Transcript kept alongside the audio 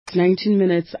It's 19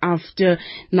 minutes after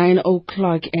 9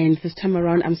 o'clock, and this time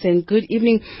around I'm saying good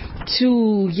evening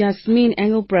to Yasmin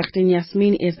Engelbrecht, and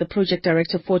Yasmin is the project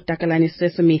director for Takalane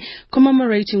Sesame,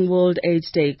 commemorating World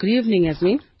AIDS Day. Good evening,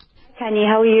 Yasmin. Kanye,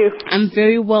 how are you? I'm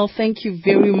very well, thank you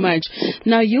very much.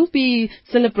 Now, you'll be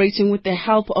celebrating with the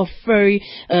help of furry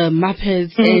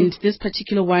Muppets, and this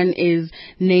particular one is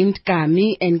named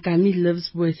Kami, and Kami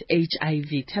lives with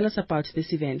HIV. Tell us about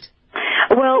this event.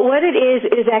 Well, what it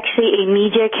is actually a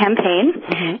media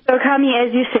campaign. So Kami,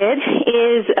 as you said,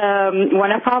 is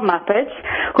one of our Muppets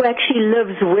who actually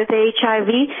lives with HIV,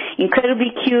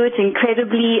 incredibly cute,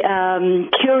 incredibly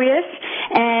curious,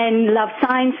 and loves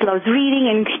science, loves reading,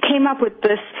 and came up with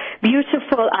this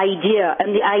beautiful idea.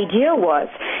 And the idea was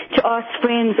to ask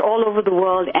friends all over the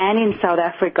world and in South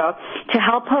Africa to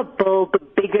help her build the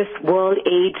biggest World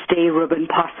AIDS Day ribbon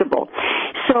possible.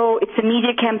 So it's a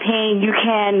media campaign. You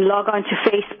can log on to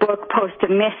Facebook, post a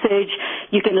message.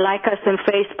 You can like us on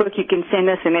Facebook. You can send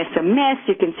us an SMS.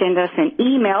 You can send us an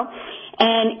email.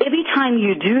 And every time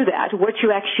you do that, what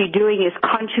you're actually doing is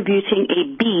contributing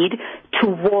a bead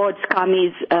towards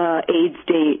Kami's AIDS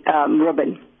Day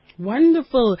ribbon.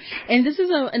 Wonderful. And this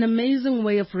is an amazing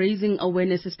way of raising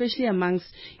awareness, especially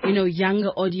amongst, younger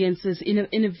audiences,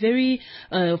 in a very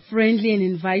friendly and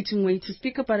inviting way to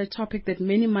speak about a topic that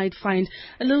many might find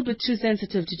a little bit too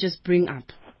sensitive to just bring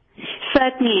up.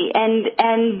 Certainly, and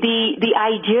the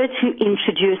idea to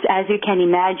introduce, as you can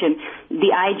imagine,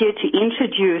 the idea to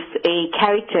introduce a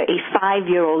character, a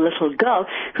 5-year-old little girl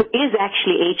who is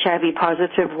actually HIV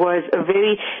positive, was a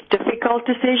very difficult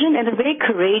decision and a very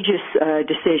courageous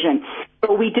decision.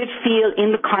 But we did feel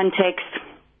in the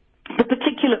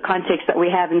particular context that we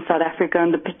have in South Africa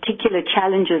and the particular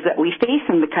challenges that we face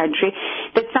in the country,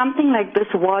 that something like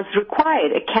this was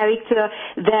required, a character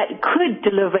that could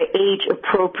deliver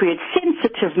age-appropriate,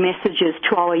 sensitive messages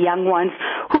to our young ones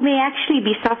who may actually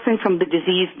be suffering from the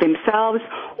disease themselves,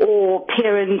 or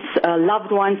parents,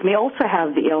 loved ones may also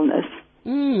have the illness.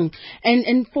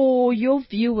 And for your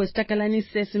viewers, Takalane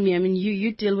Sesame, I mean,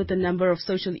 you deal with a number of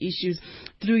social issues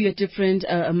through your different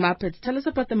Muppets. Tell us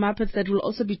about the Muppets that will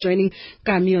also be joining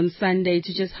Kami on Sunday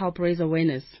to just help raise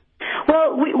awareness.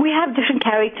 Well, we have different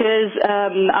characters.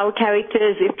 Our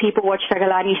characters, if people watch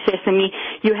Takalane Sesame,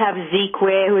 you have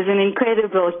Zekwe, who is an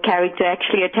incredible character,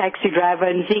 actually a taxi driver,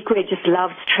 and Zekwe just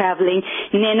loves traveling.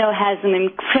 Neno has an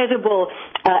incredible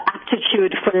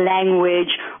aptitude for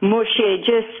language. Moshe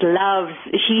just loves,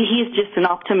 he's just an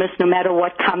optimist no matter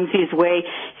what comes his way.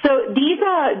 So these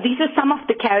are some of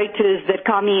the characters that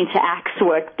Kami interacts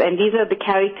with, and these are the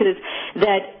characters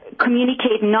that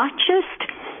communicate not just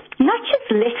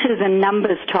letters and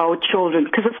numbers to our children,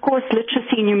 because of course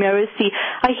literacy and numeracy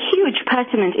are huge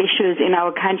pertinent issues in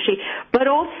our country, but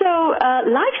also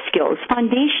life skills,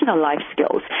 foundational life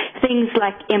skills, things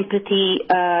like empathy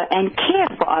and care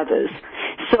for others.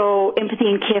 So empathy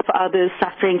and care for others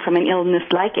suffering from an illness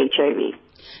like HIV.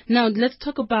 Now, let's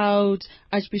talk about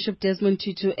Archbishop Desmond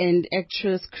Tutu and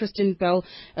actress Kristen Bell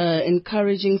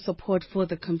encouraging support for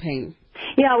the campaign.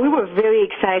 Yeah, we were very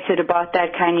excited about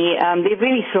that, Kanye. They've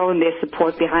really thrown their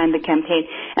support behind the campaign,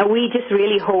 and we're just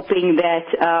really hoping that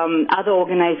other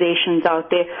organizations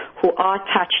out there who are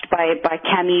touched by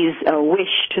Kami's wish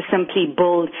to simply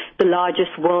build the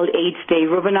largest World AIDS Day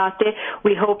ribbon out there,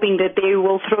 we're hoping that they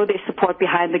will throw their support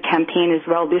behind the campaign as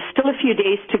well. There's still a few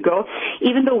days to go.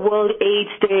 Even though World AIDS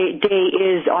Day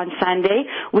is on Sunday,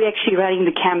 we're actually running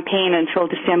the campaign until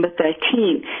December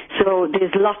 13th. So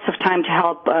there's lots of time to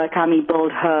help Kami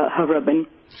build her ribbon.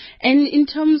 And in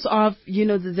terms of,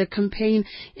 the campaign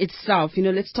itself,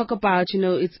 let's talk about,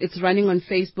 it's running on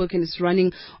Facebook and it's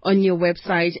running on your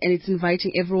website, and it's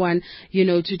inviting everyone,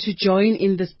 to join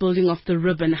in this building of the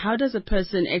ribbon. How does a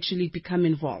person actually become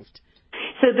involved?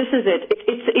 So this is it.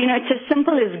 It's as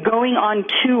simple as going on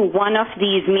to one of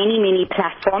these many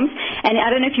platforms. And I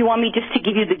don't know if you want me just to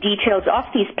give you the details of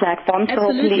these platforms.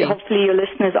 Absolutely. So hopefully your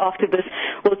listeners after this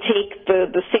will take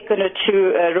the second or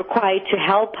two required to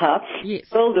help her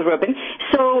build the ribbon.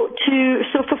 So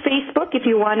for Facebook, if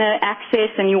you want to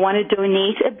access and you want to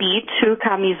donate a bead to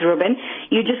Kami's ribbon,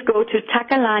 you just go to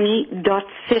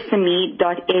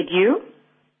takalane.sesame.edu.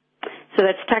 So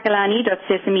that's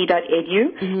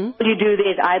takalane.sesame.edu. What you do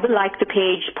there is either like the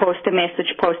page, post a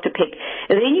message, post a pic.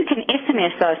 Then you can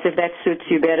SMS us, if that suits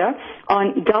you better,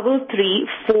 on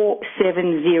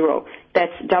 33470.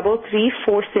 That's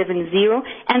 33470.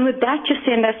 And with that, just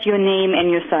send us your name and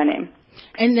your surname.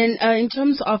 And then in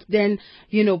terms of then,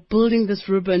 building this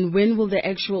ribbon, when will the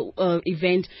actual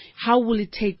event, how will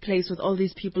it take place with all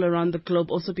these people around the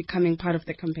globe also becoming part of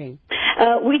the campaign?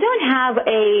 We don't have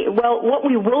what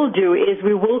we will do is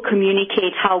we will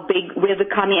communicate where the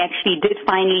Kami actually did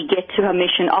finally get to her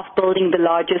mission of building the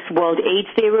largest World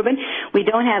AIDS Day, Ruben. We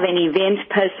don't have an event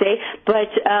per se, but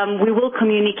we will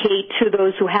communicate to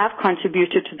those who have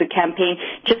contributed to the campaign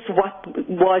just what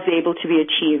was able to be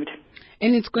achieved.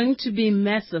 And it's going to be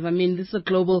massive. I mean, this is a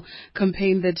global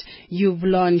campaign that you've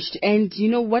launched. And,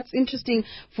 you know, what's interesting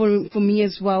for me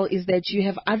as well is that you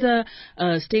have other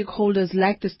stakeholders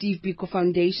like the Steve Biko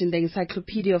Foundation, the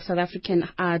Encyclopedia of South African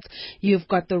Arts. You've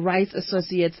got the Rights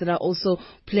Associates that are also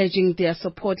pledging their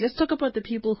support. Let's talk about the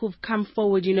people who've come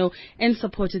forward, you know, and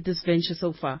supported this venture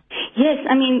so far. Yes,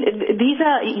 I mean,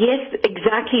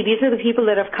 exactly. These are the people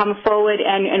that have come forward,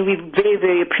 and we're very,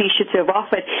 very appreciative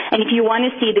of it. And if you want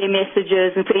to see their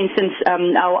messages, and for instance,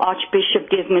 our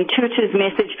Archbishop Desmond Tutu's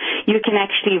message, you can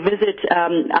actually visit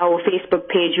our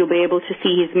Facebook page. You'll be able to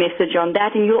see his message on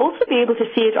that, and you'll also be able to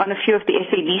see it on a few of the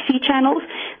SABC channels.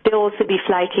 They'll also be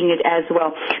flighting it as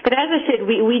well. But as I said,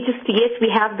 we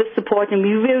have the support, and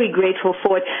we're very grateful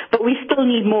for it, but we still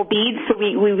need more beads, so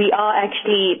we are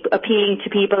actually appealing to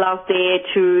people out there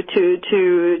to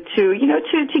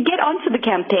get onto the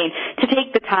campaign, to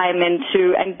take the time, and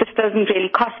this doesn't really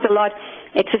cost a lot.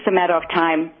 It's just a matter of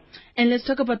time. And let's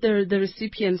talk about the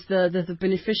recipients, the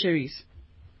beneficiaries.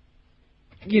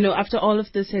 You know, after all of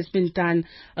this has been done,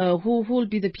 who will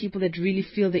be the people that really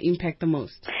feel the impact the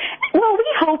most? Well,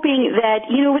 we're hoping that,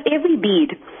 you know, with every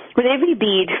bead,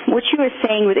 what you are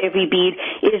saying with every bead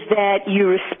is that you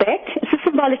respect. It's a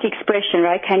symbolic expression,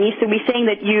 right, Kanye? So we're saying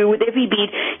that with every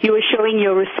bead, you are showing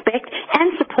your respect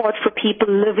and support for people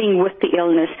living with the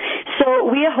illness. So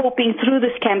we are hoping through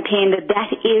this campaign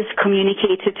that is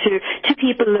communicated to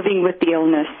people living with the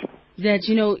illness. That,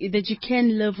 you know, that you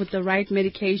can live with the right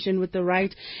medication, with the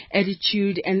right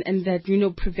attitude, and that, you know,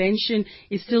 prevention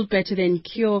is still better than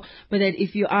cure, but that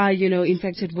if you are, you know,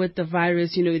 infected with the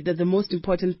virus, you know, the most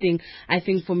important thing, I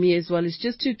think, for me as well, is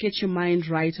just to get your mind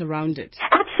right around it.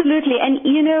 Absolutely. And,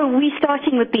 you know, we're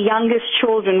starting with the youngest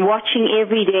children, watching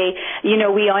every day. You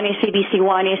know, we're on SABC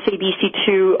 1, SABC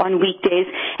 2 on weekdays.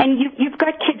 And you've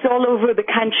got kids all over the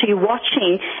country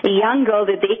watching a young girl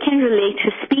that they can relate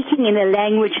to, speaking in a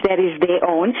language that is their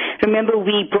own. Remember,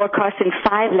 we broadcast in 5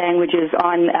 languages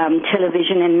on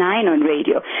television and 9 on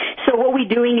radio. So what we're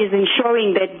doing is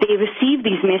ensuring that they receive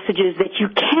these messages that you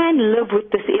can live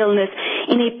with this illness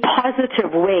in a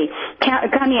positive way.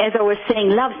 Kami, as I was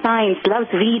saying, loves science, loves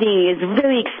reading, is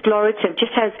very explorative,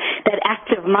 just has that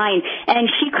active mind. And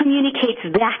she communicates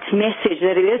that message,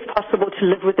 that it is possible to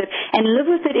live with it, and live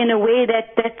with it in a way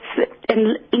that's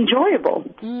enjoyable.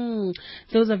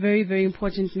 Those are very, very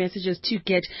important messages to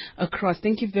get across.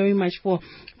 Thank you very much for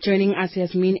joining us,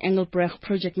 Yasmin Engelbrecht,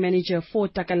 Project Manager for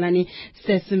Takalane,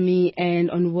 Sesame,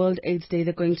 and on World AIDS Day,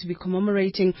 they're going to be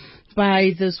commemorating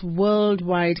by this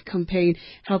worldwide campaign,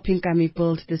 helping Kami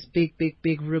build this big, big,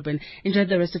 big ribbon. Enjoy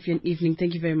the rest of your evening.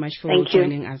 Thank you very much for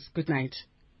joining us. Good night.